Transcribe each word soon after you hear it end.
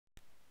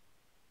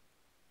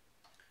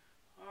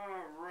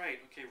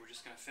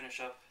just going to finish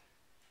up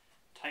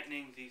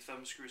tightening the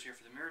thumb screws here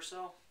for the mirror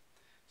cell.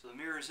 So the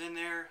mirror is in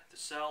there,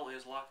 the cell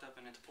is locked up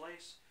and into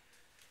place.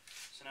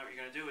 So now what you're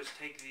going to do is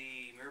take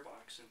the mirror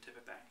box and tip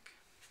it back.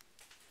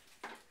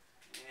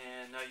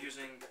 And now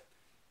using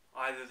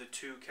either the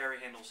two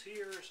carry handles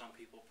here, some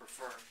people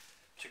prefer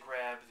to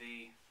grab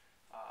the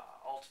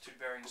altitude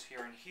bearings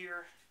here and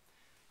here,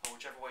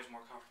 whichever way is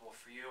more comfortable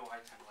for you.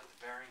 I tend to like the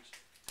bearings.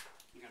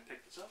 You're going to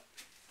pick this up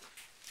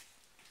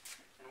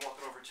and walk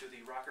it over to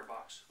the rocker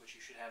box, which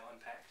you should have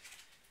unpacked,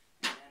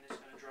 and it's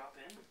going to drop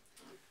in.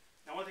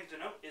 Now one thing to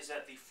note is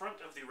that the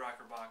front of the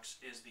rocker box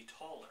is the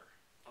taller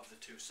of the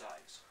two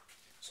sides.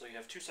 So you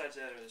have two sides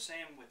that are the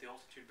same with the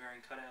altitude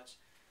bearing cutouts,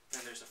 and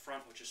then there's the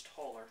front which is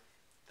taller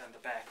than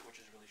the back,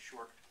 which is really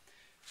short.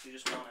 So you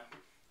just want to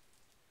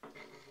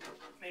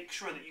make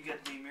sure that you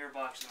get the mirror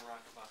box and the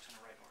rocker box in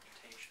the right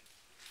orientation,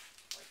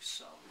 like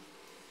so.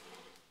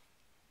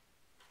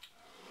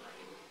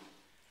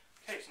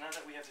 Okay, so now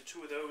that we have the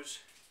two of those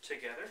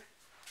together,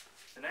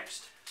 the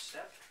next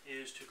step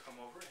is to come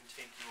over and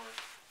take your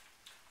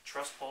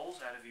truss poles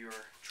out of your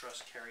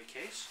truss carry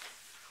case.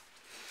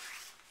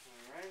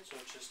 Alright, so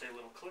it's just a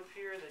little clip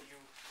here that you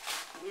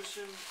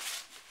loosen,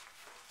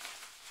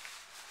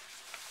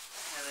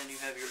 and then you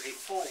have your 8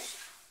 poles.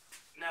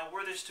 Now,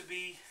 were this to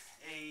be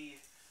a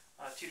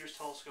Teeter's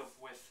telescope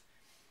with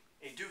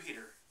a dew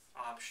heater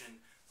option,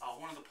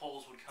 one of the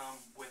poles would come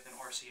with an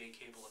RCA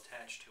cable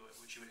attached to it,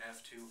 which you would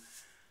have to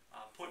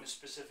put in a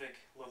specific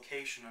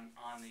location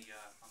on the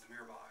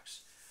mirror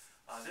box.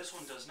 This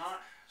one does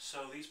not,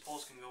 so these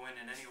poles can go in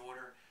any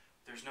order.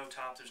 There's no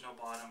top, there's no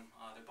bottom.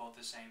 They're both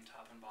the same,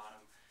 top and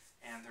bottom,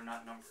 and they're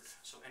not numbered.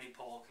 So any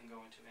pole can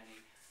go into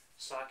any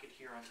socket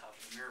here on top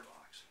of the mirror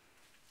box.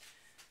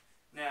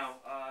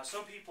 Now,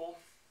 some people,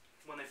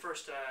 when they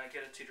first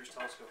get a Teeter's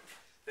telescope,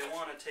 they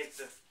want to take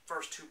the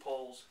first 2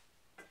 poles,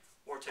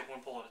 or take 1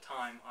 pole at a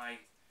time. I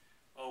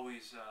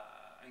always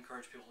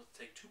encourage people to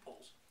take 2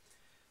 poles.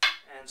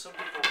 And some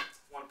people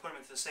want to put them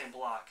into the same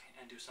block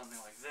and do something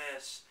like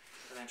this,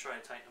 and then try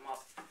to tighten them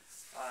up.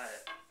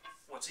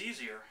 What's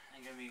easier,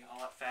 and going to be a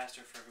lot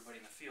faster for everybody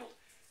in the field,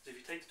 is if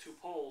you take the 2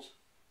 poles,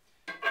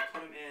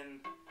 put them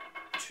in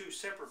 2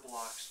 separate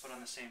blocks, but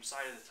on the same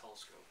side of the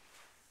telescope.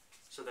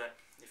 So that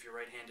if you're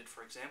right-handed,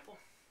 for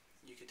example,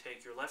 you could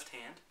take your left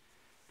hand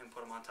and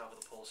put them on top of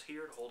the poles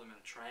here to hold them in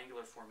a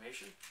triangular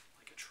formation,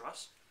 like a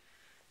truss,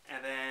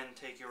 and then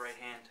take your right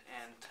hand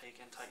and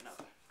tighten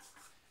up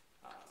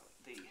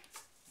the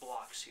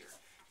blocks here.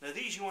 Now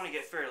these you want to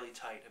get fairly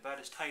tight,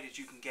 about as tight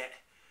as you can get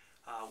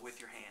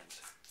with your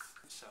hands.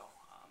 So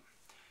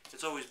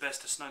it's always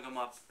best to snug them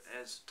up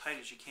as tight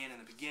as you can in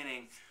the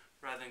beginning,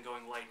 rather than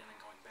going light and then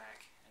going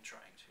back and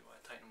trying to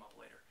tighten them up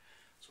later.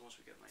 So once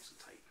we get nice and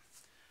tight.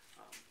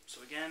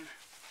 So again,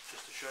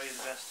 just to show you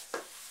the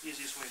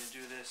easiest way to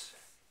do this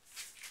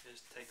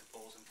is to take the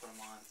poles and put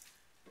them on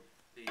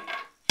the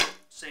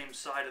same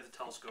side of the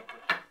telescope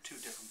with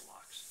 2 different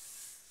blocks.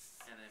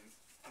 And then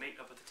mate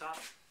up at the top,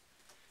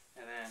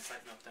 and then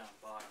tighten up down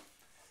the bottom.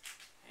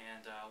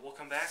 And we'll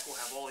come back, we'll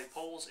have all the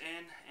poles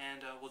in,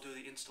 and we'll do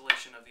the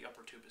installation of the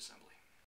upper tube assembly.